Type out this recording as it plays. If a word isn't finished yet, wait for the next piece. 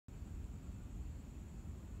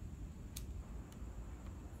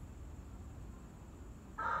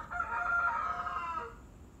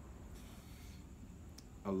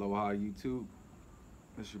Aloha YouTube.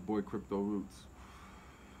 It's your boy Crypto Rootz.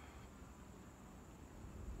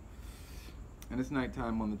 And it's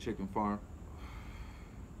nighttime on the chicken farm.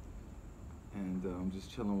 And I'm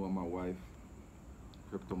just chilling with my wife,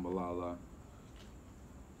 Crypto Malala.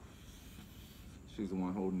 She's the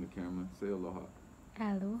one holding the camera. Say aloha.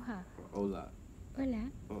 Aloha. Or hola. Hola.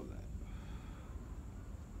 Hola.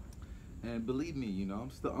 And believe me, you know,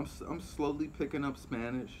 I'm slowly picking up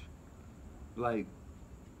Spanish. Like,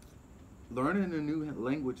 learning a new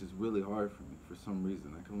language is really hard for me for some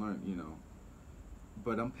reason. I can learn, you know,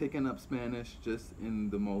 but I'm picking up Spanish just in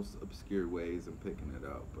the most obscure ways. I'm picking it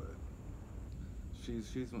up, but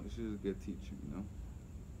she's a good teacher, you know.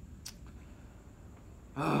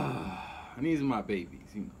 And these are my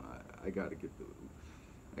babies, you know. I gotta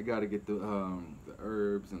get the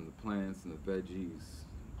herbs and the plants and the veggies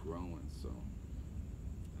growing. So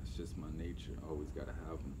that's just my nature. Always gotta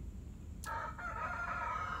have them.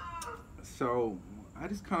 So I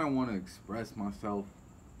just kind of want to express myself.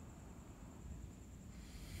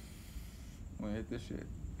 Want to hit this shit?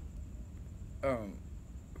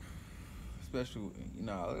 Especially, you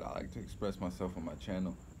know, I like to express myself on my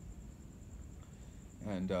channel.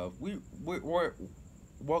 And we're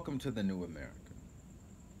welcome to the new America.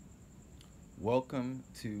 Welcome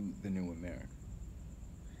to the new America.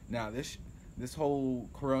 Now this whole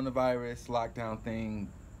coronavirus lockdown thing,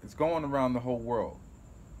 it's going around the whole world.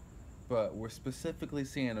 But we're specifically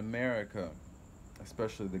seeing America,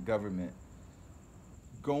 especially the government,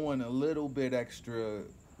 going a little bit extra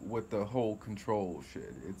with the whole control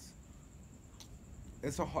shit.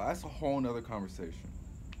 That's a whole nother conversation.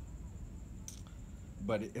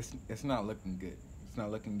 But it's not looking good. It's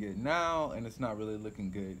not looking good now, and it's not really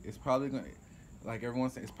looking good. It's probably gonna, like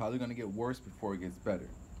everyone's saying, it's probably gonna get worse before it gets better.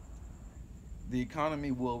 The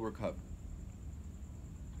economy will recover.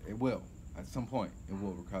 It will. At some point, it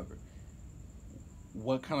will recover.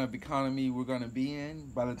 What kind of economy we're going to be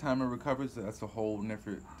in by the time it recovers, that's a whole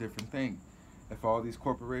different thing. If all these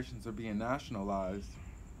corporations are being nationalized,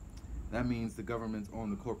 that means the governments own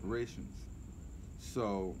the corporations.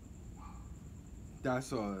 So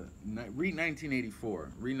that's read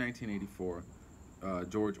 1984. Read 1984,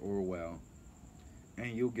 George Orwell,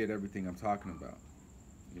 and you'll get everything I'm talking about.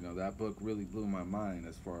 You know, that book really blew my mind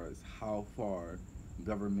as far as how far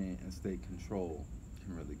government and state control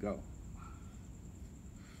can really go.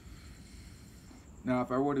 Now,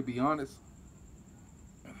 if I were to be honest,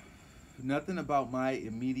 nothing about my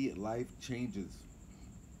immediate life changes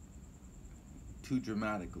too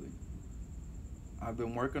dramatically. I've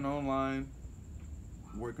been working online,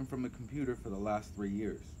 working from a computer for the last 3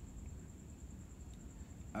 years.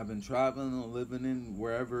 I've been traveling and living in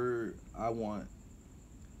wherever I want.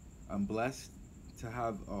 I'm blessed to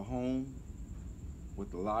have a home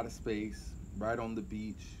with a lot of space, right on the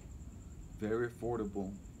beach, very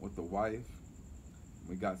affordable, with a wife.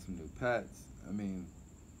 We got some new pets. I mean,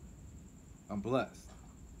 I'm blessed.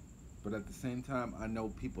 But at the same time, I know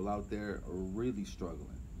people out there are really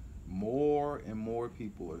struggling. More and more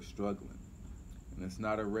people are struggling. And it's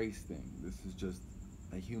not a race thing. This is just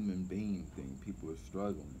a human being thing. People are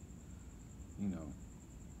struggling, you know.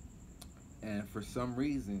 And for some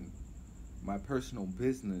reason, my personal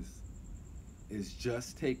business is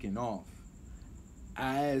just taking off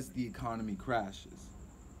as the economy crashes.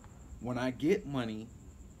 When I get money,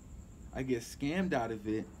 I get scammed out of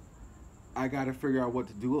it. I got to figure out what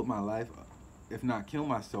to do with my life, if not kill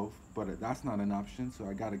myself, but that's not an option, so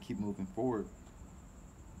I got to keep moving forward.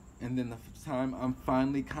 And then the time I'm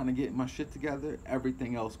finally kind of getting my shit together,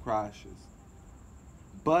 everything else crashes.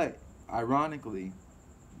 But ironically,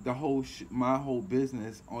 my whole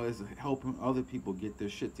business is helping other people get their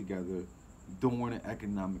shit together during an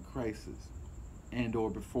economic crisis and or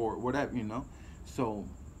before, whatever, you know. So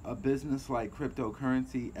a business like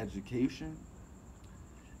cryptocurrency education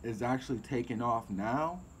is actually taking off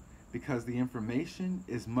now because the information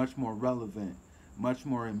is much more relevant, much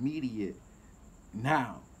more immediate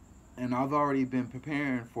now. And I've already been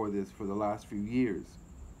preparing for this for the last few years.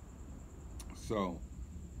 So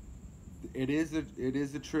it is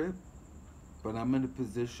a trip, but I'm in a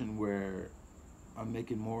position where I'm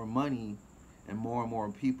making more money and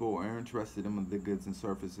more people are interested in the goods and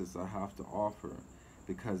services I have to offer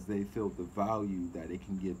because they feel the value that it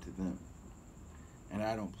can give to them. And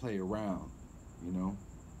I don't play around, you know.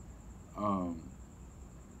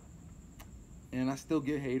 And I still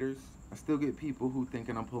get haters. I still get people who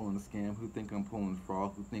thinking I'm pulling a scam, who think I'm pulling a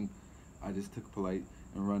fraud, who think I just took polite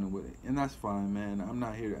and running with it. And that's fine, man. I'm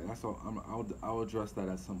not here. That's all. I'll address that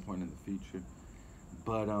at some point in the future.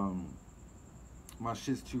 But my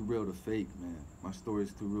shit's too real to fake, man. My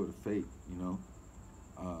story's too real to fake, you know.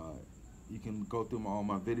 Uh, you can go through all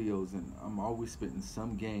my videos, and I'm always spitting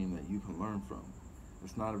some game that you can learn from.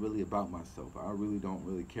 It's not really about myself. I really don't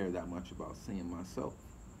really care that much about seeing myself.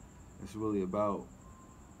 It's really about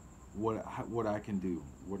what I can do,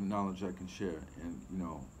 what knowledge I can share, and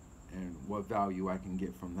and what value I can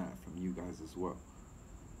get from that, from you guys as well.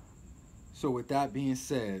 So with that being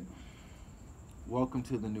said, welcome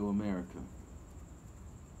to the new America.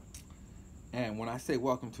 And when I say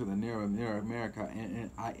welcome to the new America,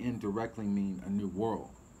 I indirectly mean a new world,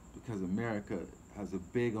 because America has a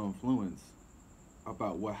big influence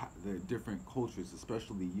about the different cultures,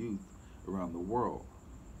 especially youth around the world.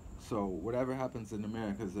 So whatever happens in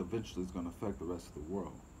America is eventually going to affect the rest of the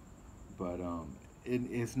world, but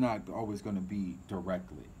it's not always going to be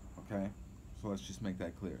directly. Okay, so let's just make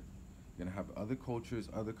that clear. You're going to have other cultures,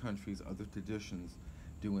 other countries, other traditions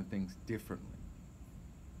doing things differently,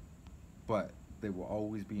 but they will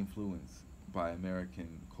always be influenced by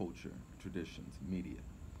American culture, traditions, media.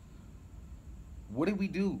 What do we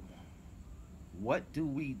do? What do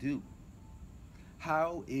we do?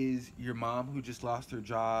 How is your mom who just lost her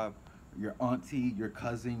job, your auntie, your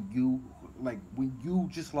cousin, you, like when you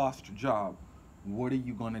just lost your job, what are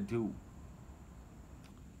you gonna do?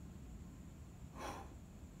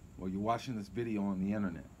 Well, you're watching this video on the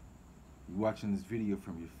internet. You're watching this video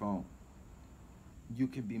from your phone. You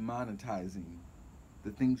can be monetizing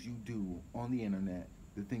the things you do on the internet,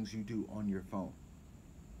 the things you do on your phone.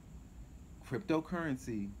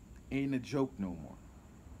 Cryptocurrency ain't a joke no more.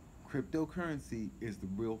 Cryptocurrency is the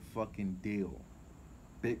real fucking deal.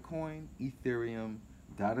 Bitcoin, Ethereum,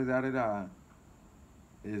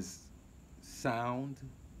 is sound,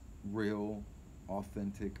 real,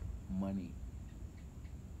 authentic money.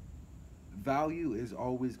 Value is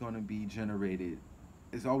always going to be generated.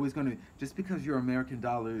 It's always going to, just because your American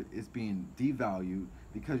dollar is being devalued,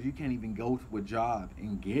 because you can't even go to a job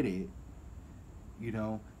and get it,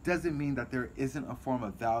 doesn't mean that there isn't a form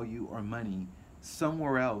of value or money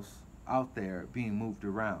somewhere else out there being moved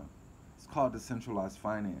around. It's called decentralized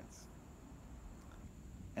finance.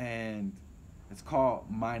 And it's called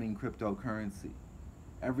mining cryptocurrency.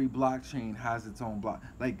 Every blockchain has its own block.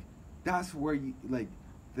 That's where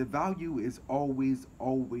the value is always,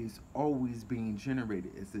 always, always being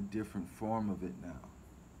generated. It's a different form of it now.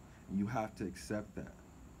 And you have to accept that.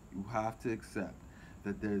 You have to accept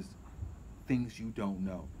that there's things you don't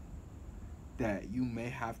know, that you may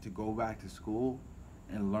have to go back to school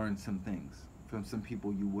and learn some things from some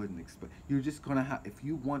people you wouldn't expect. You're just gonna have, if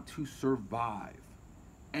you want to survive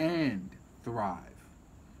and thrive,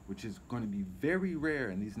 which is going to be very rare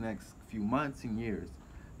in these next few months and years,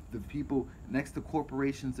 the people next to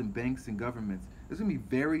corporations and banks and governments, there's gonna be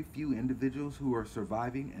very few individuals who are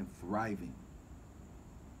surviving and thriving.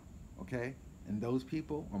 Okay? And those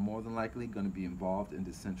people are more than likely going to be involved in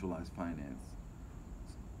decentralized finance,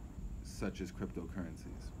 such as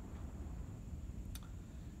cryptocurrencies.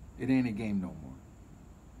 It ain't a game no more.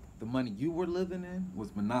 The money you were living in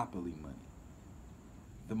was monopoly money.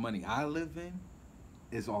 The money I live in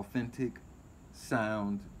is authentic,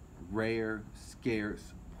 sound, rare,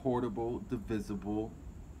 scarce, portable, divisible,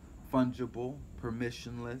 fungible,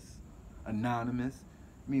 permissionless, anonymous.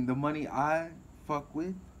 I mean, the money I fuck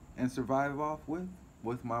with and survive off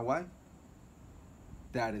with my wife,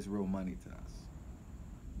 that is real money to us.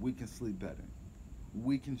 We can sleep better.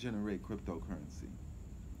 We can generate cryptocurrency.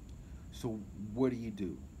 So what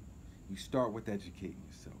do? You start with educating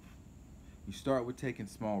yourself. You start with taking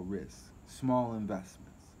small risks, small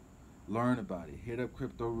investments. Learn about it. Hit up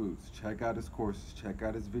Rootz. Check out his courses. Check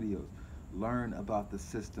out his videos. Learn about the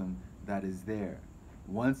system that is there.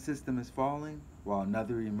 One system is falling while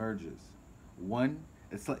another emerges.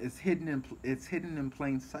 It's hidden in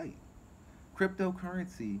plain sight.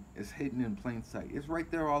 Cryptocurrency is hidden in plain sight. It's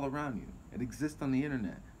right there all around you. It exists on the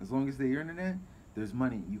internet. As long as there's internet, there's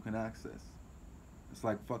money you can access. It's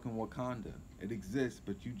like fucking Wakanda. It exists,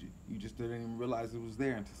 but you just didn't even realize it was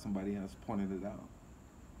there until somebody else pointed it out.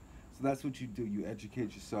 So that's what you do. You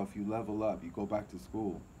educate yourself. You level up. You go back to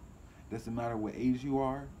school. Doesn't matter what age you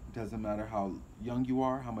are. Doesn't matter how young you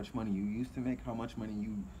are, how much money you used to make, how much money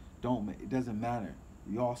you don't make. It doesn't matter.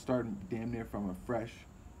 You all start damn near from a fresh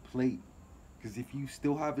plate. Because if you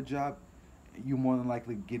still have a job, you're more than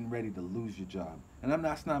likely getting ready to lose your job. And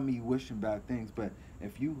that's not me wishing bad things, but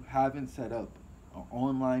if you haven't set up an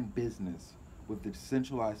online business with the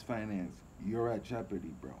decentralized finance, you're at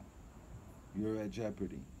jeopardy, bro. You're at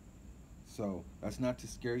jeopardy. So that's not to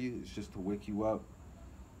scare you. It's just to wake you up.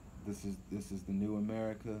 This is the new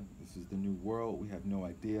America. This is the new world. We have no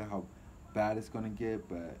idea how bad it's gonna get,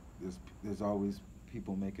 but there's always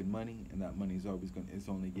people making money, and that money is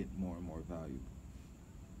only getting more and more valuable.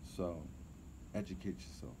 So educate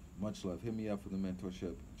yourself. Much love. Hit me up for the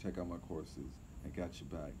mentorship. Check out my courses. I got your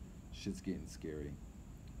back. Shit's getting scary,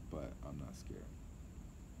 but I'm not scared.